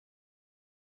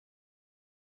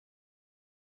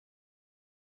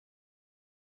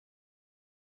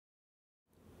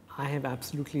I have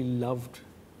absolutely loved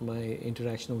my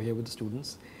interaction over here with the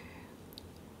students.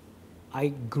 I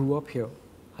grew up here.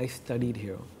 I studied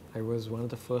here. I was one of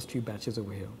the first few batches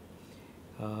over here.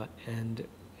 And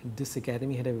this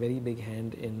academy had a very big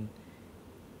hand in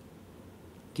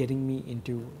getting me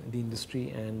into the industry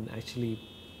and actually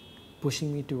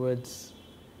pushing me towards,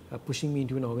 pushing me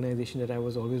into an organization that I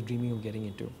was always dreaming of getting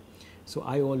into. So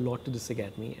I owe a lot to this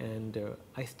academy, and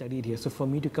I studied here. So for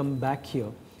me to come back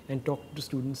here and talk to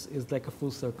students is like a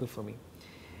full circle for me.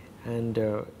 And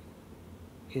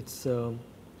it's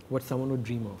what someone would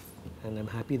dream of. And I'm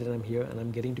happy that I'm here and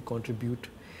I'm getting to contribute.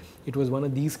 It was one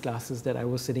of these classes that I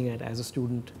was sitting at as a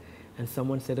student, and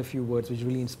someone said a few words which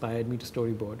really inspired me to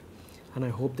storyboard. And I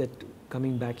hope that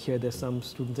coming back here, there's some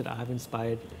students that I have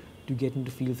inspired to get into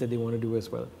fields that they want to do as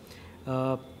well.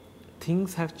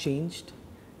 Things have changed.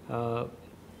 TA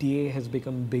has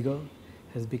become bigger,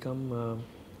 has become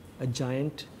a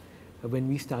giant. When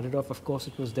we started off, of course,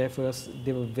 it was there for us.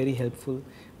 They were very helpful.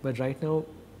 But right now,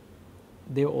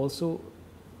 they also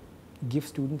give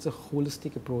students a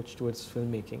holistic approach towards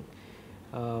filmmaking.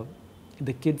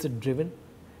 The kids are driven.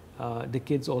 The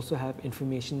kids also have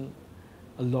information,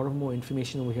 a lot of more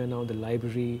information over here now, the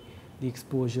library, the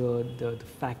exposure, the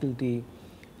faculty.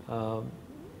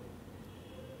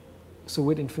 So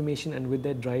with information and with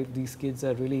that drive, these kids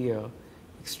are really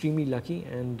extremely lucky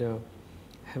and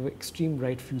have an extreme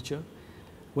bright future.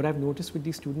 What I've noticed with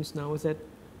these students now is that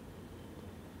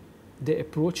their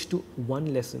approach to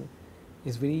one lesson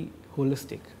is very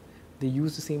holistic. They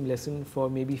use the same lesson for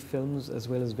maybe films as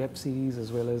well as web series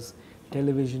as well as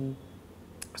television.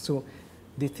 So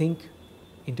they think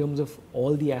in terms of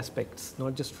all the aspects,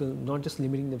 not just film, not just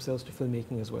limiting themselves to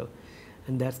filmmaking as well.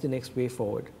 And that's the next way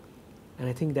forward. And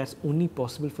I think that's only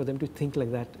possible for them to think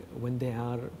like that when they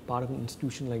are part of an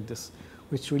institution like this,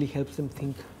 which really helps them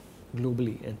think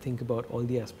globally and think about all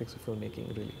the aspects of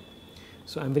filmmaking, really.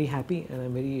 So I'm very happy and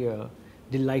I'm very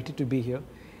delighted to be here.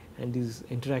 And this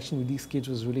interaction with these kids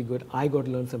was really good. I got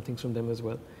to learn some things from them as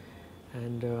well.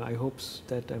 And I hope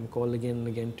that I'm called again and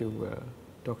again to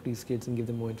talk to these kids and give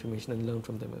them more information and learn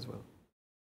from them as well.